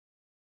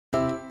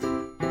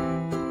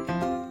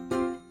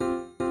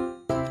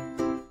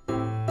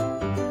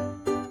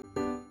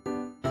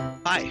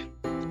Hi,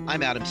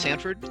 I'm Adam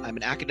Sanford. I'm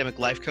an academic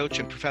life coach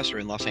and professor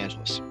in Los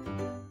Angeles.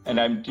 And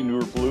I'm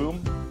Dinur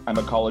Bloom. I'm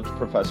a college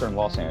professor in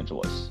Los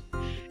Angeles.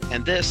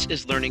 And this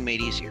is Learning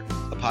Made Easier,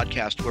 a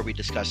podcast where we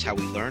discuss how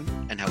we learn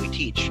and how we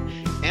teach,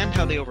 and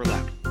how they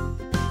overlap.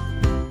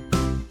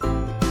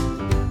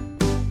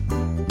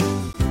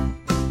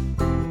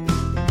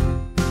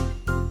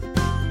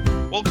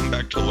 Welcome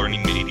back to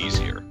Learning Made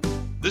Easier.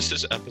 This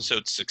is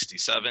episode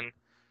 67,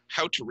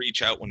 How to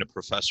Reach Out When a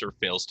Professor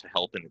Fails to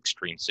Help in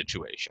Extreme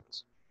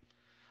Situations.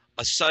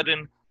 A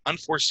sudden,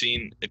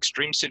 unforeseen,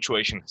 extreme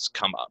situation has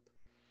come up.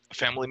 A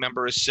family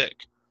member is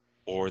sick,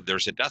 or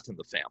there's a death in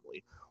the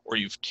family, or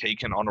you've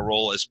taken on a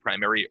role as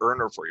primary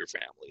earner for your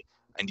family,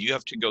 and you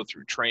have to go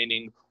through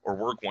training or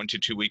work 1 to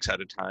 2 weeks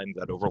at a time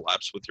that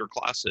overlaps with your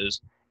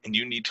classes, and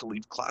you need to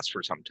leave class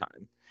for some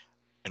time.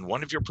 And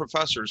one of your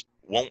professors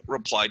won't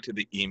reply to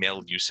the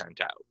email you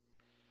sent out.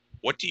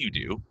 What do you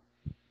do?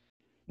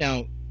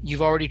 Now,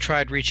 you've already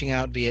tried reaching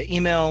out via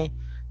email,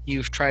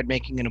 you've tried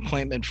making an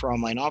appointment for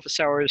online office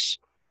hours,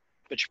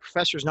 but your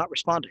professor's not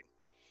responding.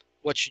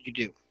 What should you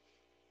do?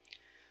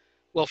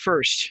 Well,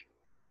 first,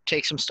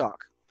 take some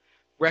stock.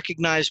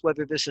 Recognize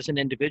whether this is an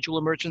individual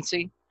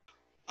emergency,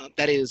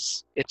 that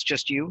is, it's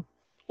just you,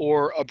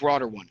 or a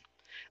broader one.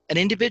 An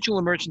individual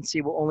emergency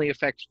will only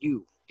affect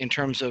you in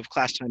terms of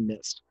class time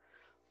missed.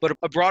 But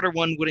a broader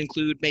one would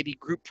include maybe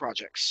group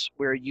projects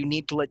where you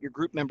need to let your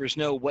group members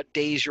know what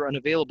days you're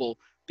unavailable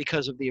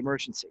because of the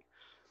emergency.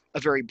 A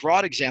very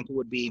broad example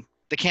would be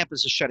the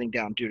campus is shutting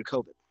down due to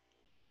COVID.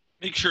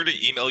 Make sure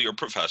to email your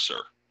professor.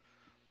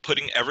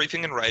 Putting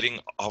everything in writing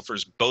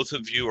offers both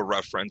of you a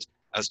reference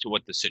as to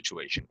what the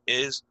situation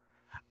is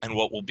and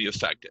what will be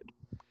affected.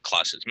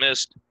 Classes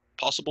missed,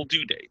 possible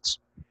due dates.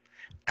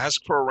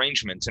 Ask for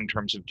arrangements in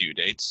terms of due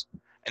dates,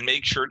 and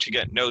make sure to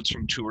get notes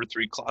from 2 or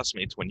 3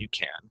 classmates when you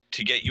can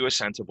to get you a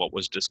sense of what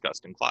was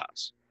discussed in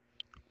class.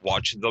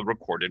 Watch the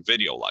recorded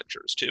video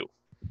lectures too.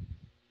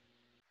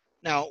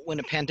 Now, when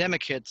a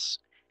pandemic hits,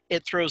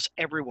 it throws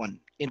everyone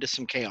into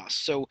some chaos.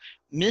 So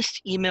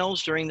missed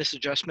emails during this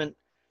adjustment,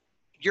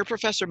 your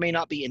professor may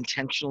not be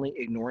intentionally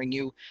ignoring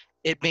you.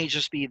 It may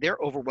just be they're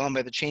overwhelmed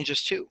by the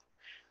changes too.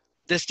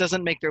 This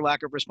doesn't make their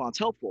lack of response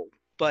helpful,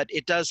 but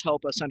it does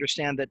help us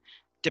understand that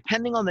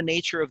depending on the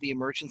nature of the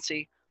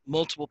emergency,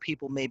 multiple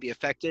people may be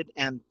affected,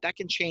 and that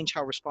can change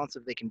how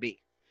responsive they can be.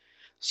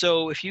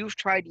 So if you've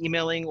tried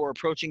emailing or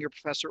approaching your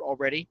professor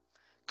already,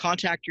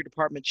 contact your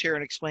department chair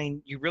and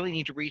explain you really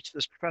need to reach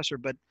this professor,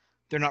 but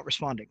they're not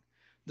responding.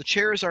 The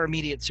chair is our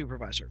immediate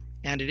supervisor,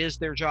 and it is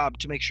their job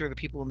to make sure the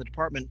people in the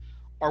department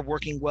are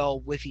working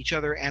well with each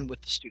other and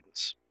with the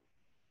students.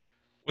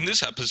 When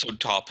this episode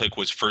topic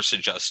was first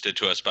suggested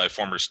to us by a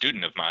former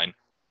student of mine,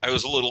 I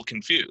was a little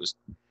confused.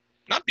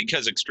 Not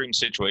because extreme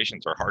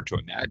situations are hard to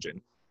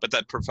imagine, but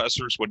that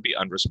professors would be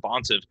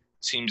unresponsive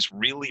seems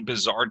really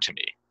bizarre to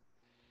me.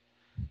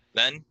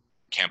 Then,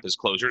 campus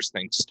closures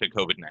thanks to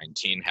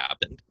COVID-19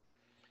 happened,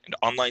 and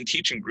online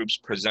teaching groups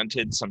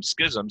presented some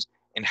schisms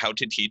in how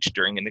to teach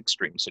during an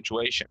extreme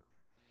situation.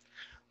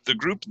 The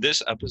group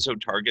this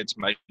episode targets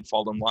might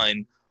fall in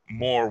line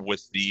more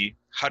with the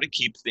how to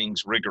keep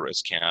things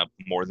rigorous camp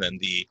more than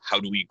the how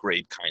do we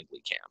grade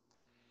kindly camp.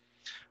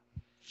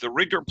 The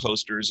rigor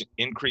posters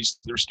increased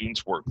their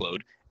students'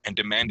 workload and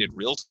demanded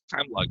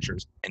real-time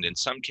lectures, and in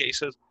some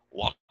cases,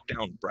 locked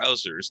down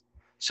browsers,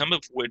 some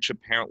of which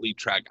apparently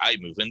track eye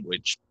movement,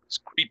 which is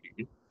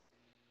creepy,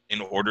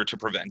 in order to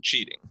prevent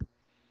cheating.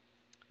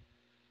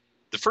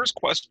 The first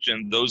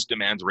question those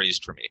demands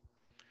raised for me: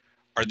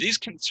 are these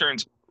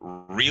concerns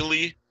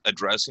really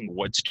addressing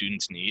what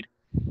students need?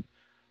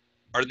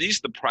 Are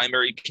these the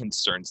primary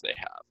concerns they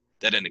have,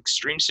 that an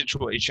extreme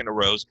situation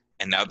arose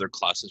and now their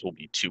classes will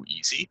be too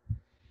easy?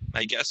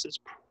 My guess is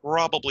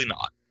probably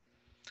not.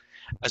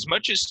 As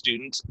much as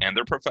students and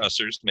their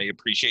professors may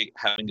appreciate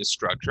having a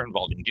structure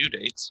involving due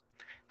dates,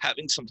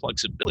 having some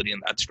flexibility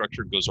in that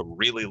structure goes a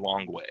really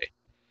long way.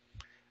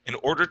 In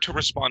order to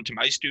respond to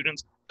my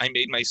students, I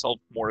made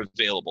myself more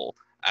available.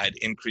 I had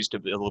increased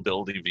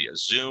availability via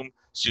Zoom.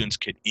 Students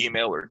could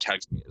email or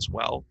text me as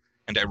well.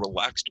 And I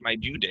relaxed my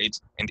due dates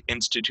and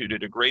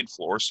instituted a grade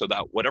floor so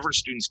that whatever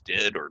students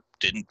did or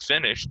didn't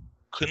finish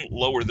couldn't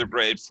lower their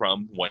grade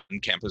from when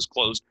campus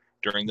closed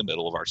during the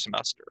middle of our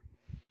semester.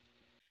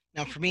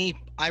 Now, for me,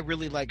 I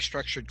really like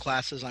structured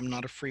classes. I'm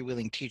not a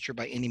freewheeling teacher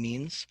by any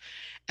means.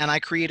 And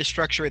I create a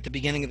structure at the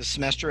beginning of the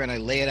semester and I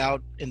lay it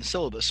out in the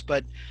syllabus.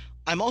 But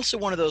I'm also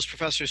one of those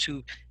professors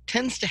who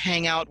tends to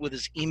hang out with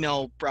his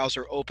email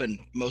browser open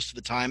most of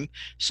the time.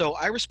 So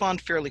I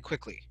respond fairly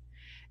quickly.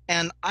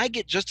 And I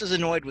get just as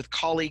annoyed with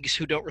colleagues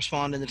who don't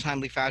respond in a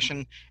timely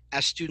fashion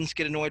as students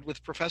get annoyed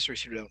with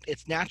professors who don't.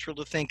 It's natural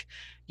to think,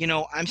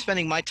 I'm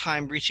spending my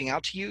time reaching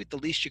out to you. The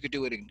least you could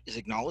do is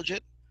acknowledge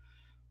it.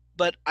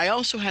 But I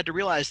also had to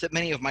realize that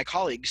many of my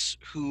colleagues,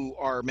 who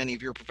are many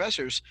of your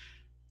professors,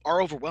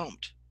 are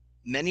overwhelmed.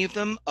 Many of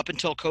them, up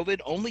until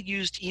COVID, only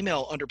used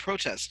email under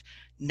protest,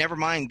 never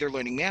mind their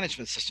learning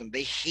management system.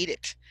 They hate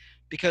it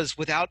because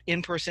without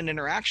in-person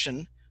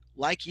interaction,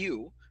 like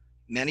you,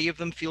 many of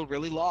them feel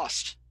really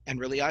lost and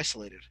really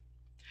isolated.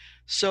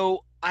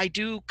 So I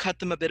do cut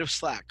them a bit of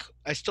slack.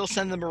 I still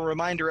send them a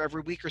reminder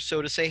every week or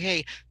so to say,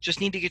 hey, just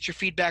need to get your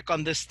feedback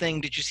on this thing.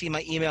 Did you see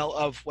my email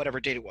of whatever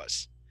date it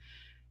was?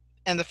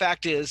 And the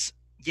fact is,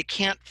 you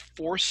can't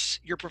force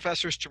your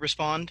professors to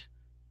respond,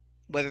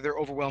 whether they're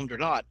overwhelmed or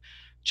not,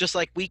 just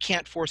like we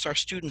can't force our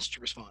students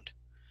to respond.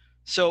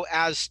 So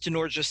as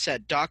Denor just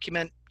said,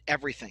 document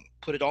everything.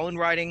 Put it all in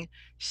writing,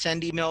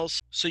 send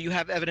emails, so you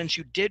have evidence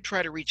you did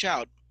try to reach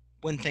out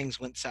when things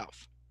went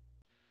south.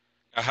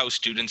 How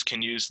students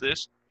can use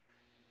this?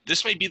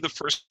 This may be the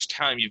first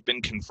time you've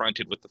been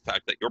confronted with the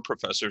fact that your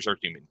professors are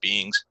human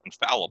beings and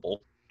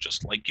fallible,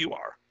 just like you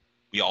are.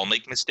 We all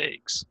make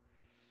mistakes.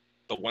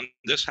 But when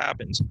this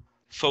happens,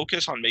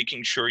 focus on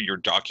making sure you're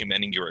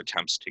documenting your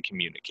attempts to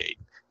communicate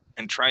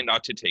and try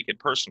not to take it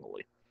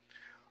personally.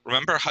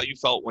 Remember how you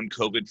felt when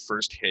COVID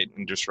first hit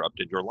and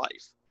disrupted your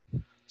life.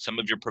 Some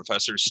of your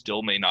professors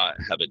still may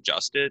not have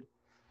adjusted,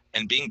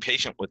 and being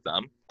patient with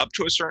them up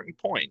to a certain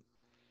point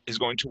is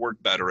going to work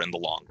better in the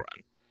long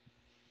run.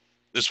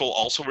 This will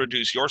also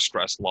reduce your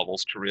stress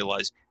levels to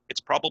realize it's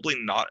probably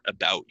not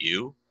about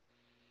you,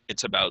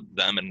 it's about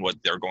them and what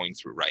they're going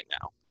through right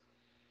now.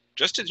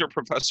 Just as your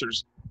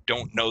professors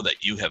don't know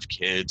that you have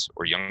kids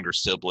or younger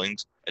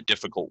siblings, a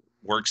difficult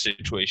work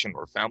situation,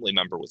 or family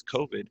member with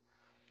COVID,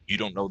 you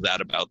don't know that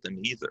about them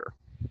either.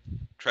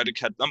 Try to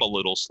cut them a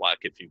little slack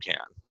if you can.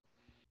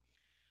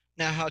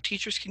 Now, how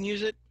teachers can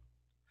use it?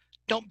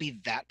 Don't be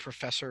that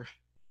professor.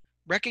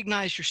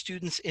 Recognize your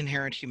students'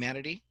 inherent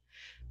humanity,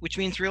 which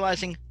means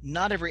realizing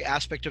not every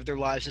aspect of their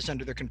lives is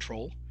under their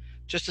control.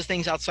 Just as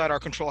things outside our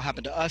control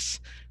happen to us,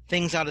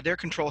 things out of their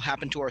control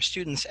happen to our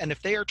students. And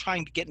if they are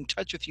trying to get in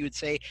touch with you and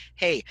say,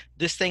 hey,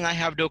 this thing I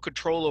have no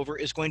control over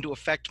is going to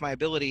affect my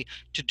ability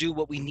to do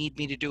what we need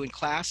me to do in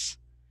class,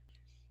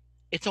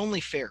 it's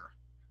only fair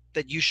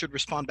that you should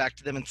respond back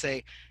to them and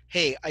say,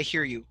 hey, I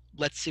hear you.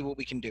 Let's see what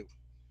we can do.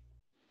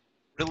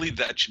 Really,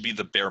 that should be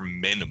the bare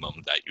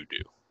minimum that you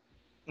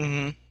do.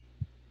 Mm-hmm.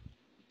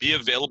 Be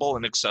available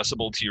and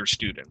accessible to your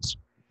students.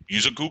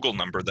 Use a Google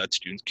number that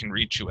students can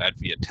reach you at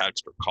via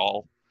text or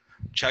call.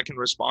 Check and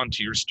respond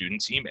to your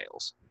students'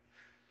 emails.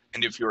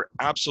 And if you're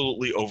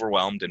absolutely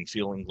overwhelmed and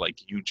feeling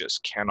like you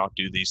just cannot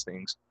do these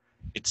things,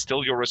 it's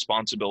still your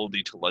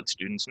responsibility to let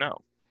students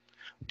know.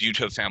 Due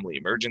to a family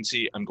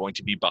emergency, I'm going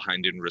to be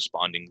behind in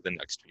responding the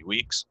next few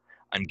weeks.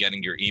 I'm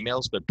getting your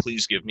emails, but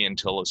please give me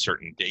until a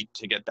certain date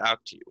to get back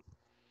to you.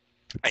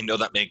 I know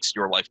that makes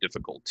your life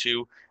difficult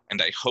too,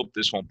 and I hope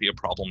this won't be a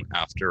problem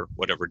after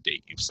whatever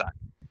date you've set.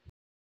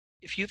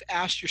 If you've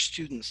asked your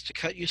students to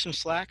cut you some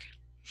slack,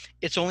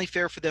 it's only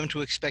fair for them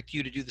to expect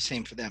you to do the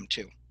same for them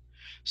too.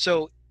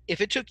 So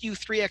if it took you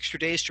 3 extra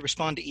days to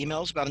respond to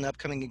emails about an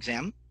upcoming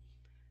exam,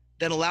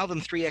 then allow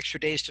them 3 extra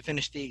days to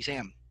finish the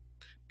exam.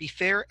 Be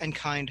fair and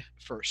kind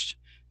first,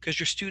 because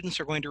your students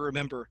are going to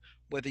remember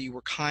whether you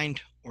were kind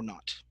or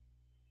not.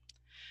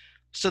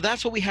 So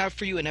that's what we have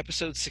for you in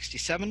episode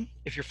 67.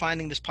 If you're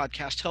finding this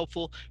podcast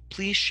helpful,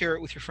 please share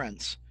it with your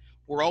friends.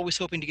 We're always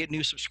hoping to get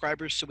new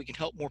subscribers so we can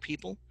help more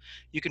people.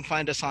 You can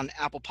find us on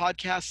Apple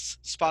Podcasts,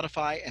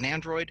 Spotify, and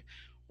Android.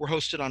 We're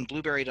hosted on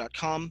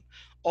blueberry.com.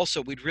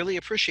 Also, we'd really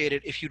appreciate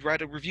it if you'd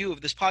write a review of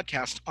this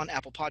podcast on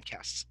Apple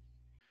Podcasts.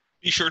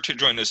 Be sure to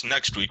join us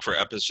next week for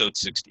episode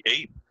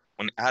 68,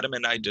 when Adam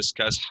and I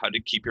discuss how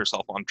to keep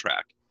yourself on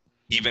track,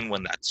 even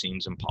when that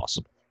seems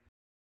impossible.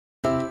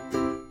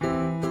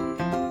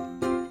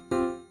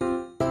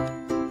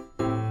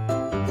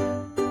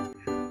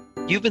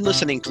 You've been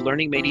listening to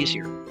Learning Made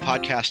Easier, a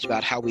podcast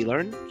about how we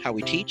learn, how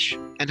we teach,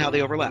 and how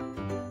they overlap.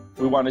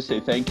 We want to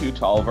say thank you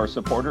to all of our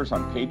supporters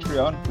on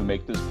Patreon who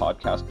make this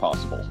podcast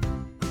possible.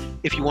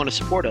 If you want to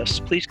support us,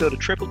 please go to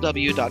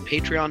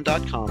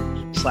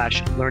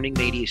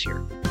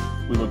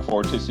www.patreon.com/learningmadeeasier. We look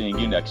forward to seeing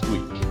you next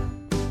week.